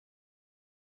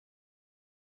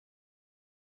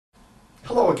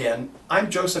Hello again,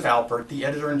 I'm Joseph Alpert, the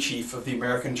Editor-in-Chief of the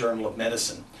American Journal of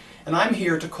Medicine, and I'm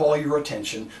here to call your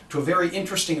attention to a very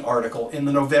interesting article in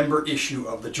the November issue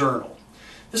of the journal.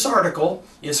 This article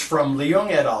is from Leung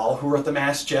et al., who are at the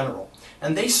Mass General,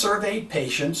 and they surveyed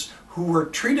patients who were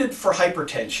treated for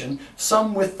hypertension,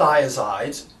 some with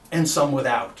thiazides and some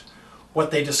without.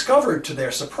 What they discovered, to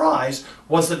their surprise,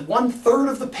 was that 1/3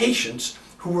 of the patients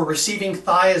who were receiving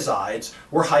thiazides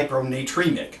were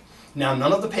hyponatremic. Now,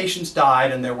 none of the patients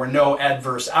died and there were no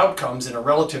adverse outcomes in a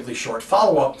relatively short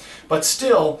follow-up, but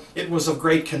still, it was of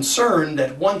great concern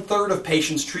that 1/3 of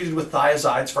patients treated with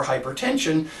thiazides for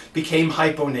hypertension became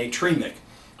hyponatremic.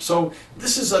 So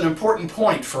this is an important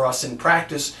point for us in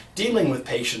practice dealing with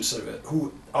patients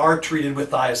who are treated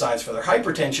with thiazides for their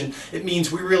hypertension. It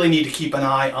means we really need to keep an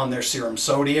eye on their serum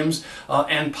sodiums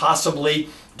and possibly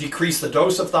decrease the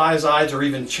dose of thiazides or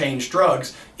even change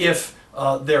drugs if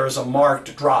there is a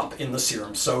marked drop in the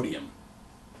serum sodium.